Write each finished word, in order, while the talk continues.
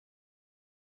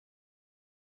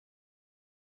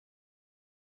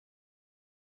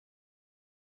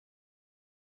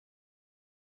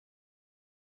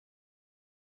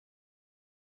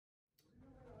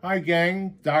Hi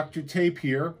gang, Dr. Tape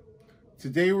here.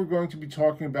 Today we're going to be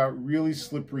talking about really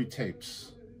slippery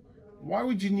tapes. Why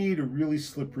would you need a really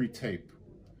slippery tape?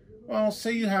 Well,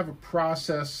 say you have a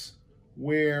process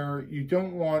where you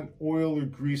don't want oil or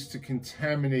grease to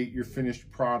contaminate your finished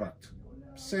product.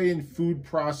 Say in food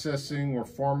processing or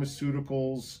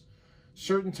pharmaceuticals,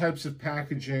 certain types of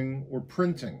packaging or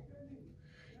printing.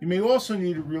 You may also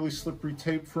need a really slippery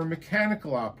tape for a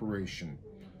mechanical operation.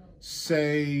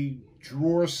 Say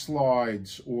drawer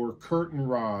slides or curtain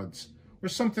rods or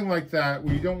something like that,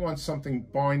 where you don't want something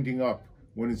binding up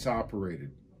when it's operated.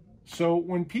 So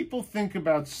when people think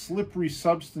about slippery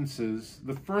substances,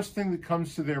 the first thing that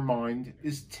comes to their mind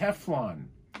is Teflon.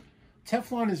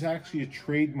 Teflon is actually a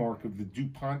trademark of the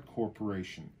DuPont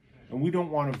Corporation, and we don't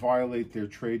want to violate their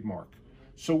trademark.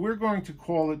 So we're going to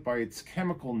call it by its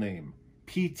chemical name,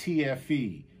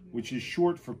 PTFE, which is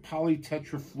short for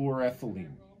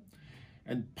polytetrafluoroethylene.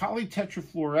 And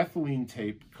polytetrafluoroethylene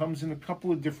tape comes in a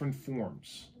couple of different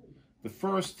forms. The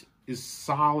first is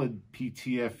solid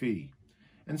PTFE.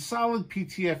 And solid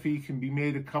PTFE can be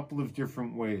made a couple of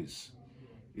different ways.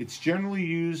 It's generally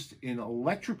used in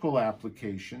electrical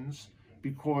applications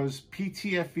because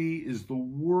PTFE is the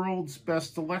world's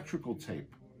best electrical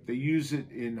tape. They use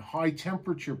it in high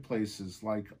temperature places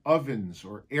like ovens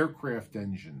or aircraft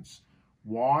engines.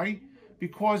 Why?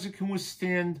 Because it can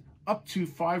withstand up to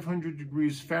 500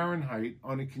 degrees Fahrenheit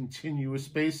on a continuous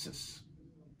basis.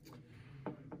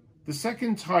 The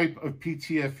second type of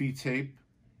PTFE tape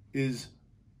is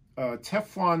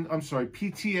PTFE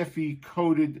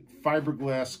coated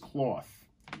fiberglass cloth.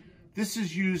 This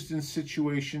is used in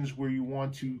situations where you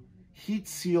want to heat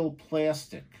seal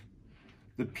plastic.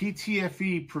 The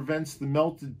PTFE prevents the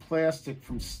melted plastic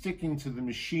from sticking to the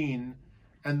machine,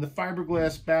 and the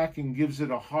fiberglass backing gives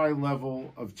it a high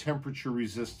level of temperature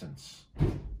resistance.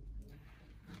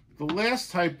 The last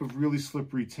type of really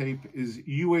slippery tape is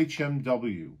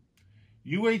UHMW.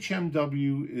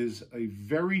 UHMW is a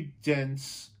very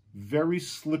dense, very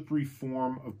slippery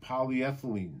form of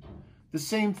polyethylene. The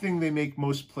same thing they make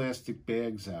most plastic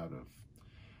bags out of.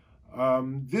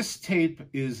 This tape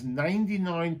is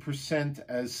 99%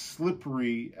 as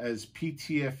slippery as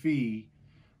PTFE,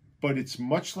 but it's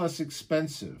much less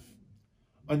expensive.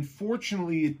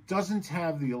 Unfortunately, it doesn't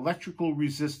have the electrical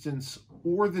resistance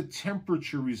or the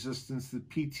temperature resistance that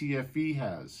PTFE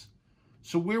has.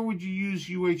 So where would you use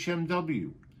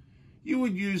UHMW? You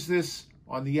would use this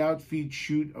on the outfeed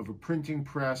chute of a printing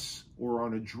press or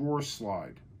on a drawer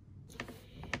slide.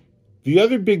 The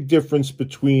other big difference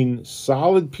between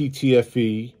solid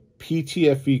PTFE,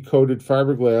 PTFE coated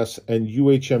fiberglass, and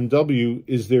UHMW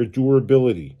is their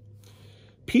durability.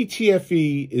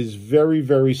 PTFE is very,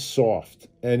 very soft,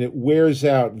 and it wears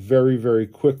out very, very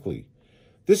quickly.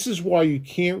 This is why you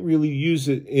can't really use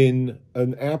it in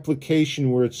an application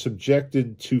where it's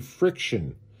subjected to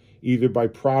friction, either by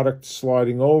product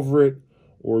sliding over it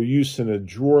or use in a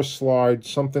drawer slide,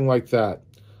 something like that.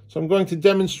 So I'm going to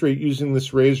demonstrate using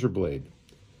this razor blade.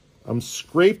 I'm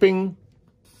scraping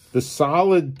the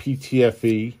solid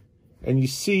PTFE, and you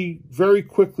see very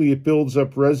quickly it builds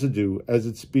up residue as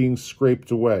it's being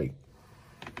scraped away.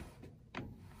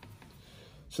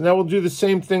 So now we'll do the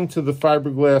same thing to the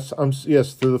fiberglass,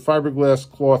 to the fiberglass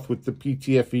cloth with the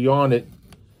PTFE on it.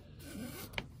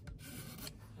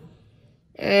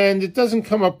 And it doesn't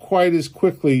come up quite as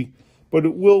quickly, but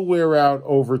it will wear out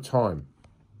over time.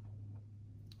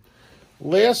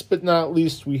 Last but not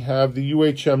least, we have the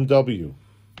UHMW.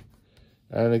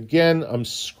 And again, I'm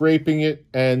scraping it,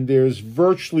 and there's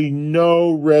virtually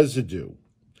no residue.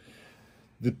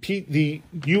 The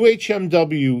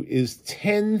UHMW is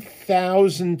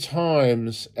 10,000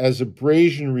 times as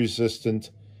abrasion resistant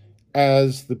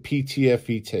as the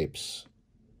PTFE tapes.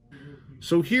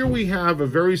 So here we have a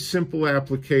very simple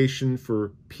application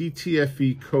for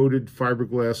PTFE coated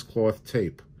fiberglass cloth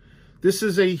tape. This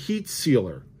is a heat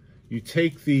sealer. You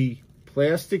take the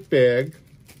plastic bag.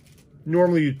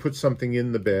 Normally you'd put something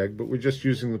in the bag, but we're just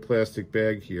using the plastic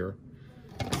bag here.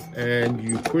 And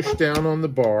you push down on the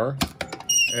bar,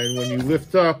 and when you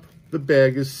lift up, the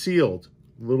bag is sealed.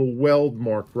 Little weld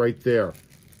mark right there.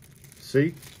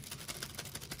 See?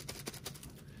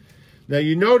 Now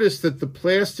you notice that the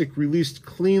plastic released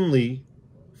cleanly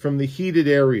from the heated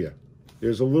area.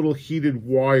 There's a little heated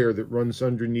wire that runs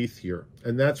underneath here,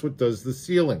 and that's what does the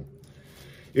sealing.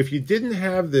 If you didn't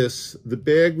have this, the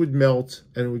bag would melt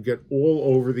and it would get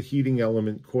all over the heating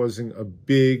element, causing a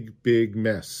big, big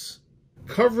mess.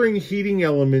 Covering heating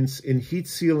elements in heat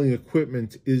sealing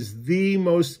equipment is the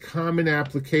most common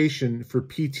application for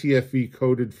PTFE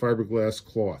coated fiberglass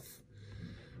cloth.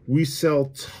 We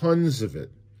sell tons of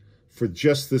it. for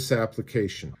just this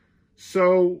application.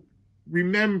 So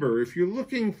remember, if you're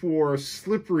looking for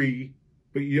slippery,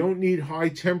 but you don't need high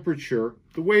temperature,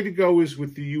 the way to go is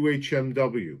with the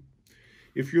UHMW.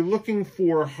 If you're looking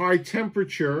for high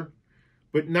temperature,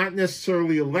 but not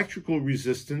necessarily electrical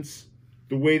resistance,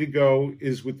 the way to go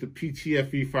is with the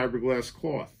PTFE fiberglass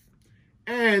cloth.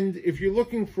 And if you're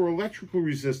looking for electrical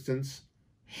resistance,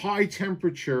 high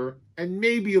temperature, and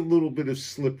maybe a little bit of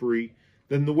slippery,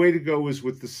 then the way to go is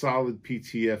with the solid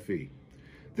PTFE.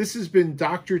 This has been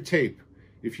Dr. Tape.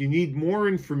 If you need more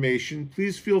information,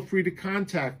 please feel free to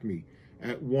contact me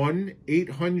at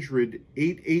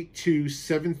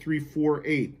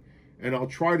 1-800-882-7348, and I'll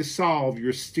try to solve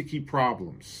your sticky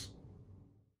problems.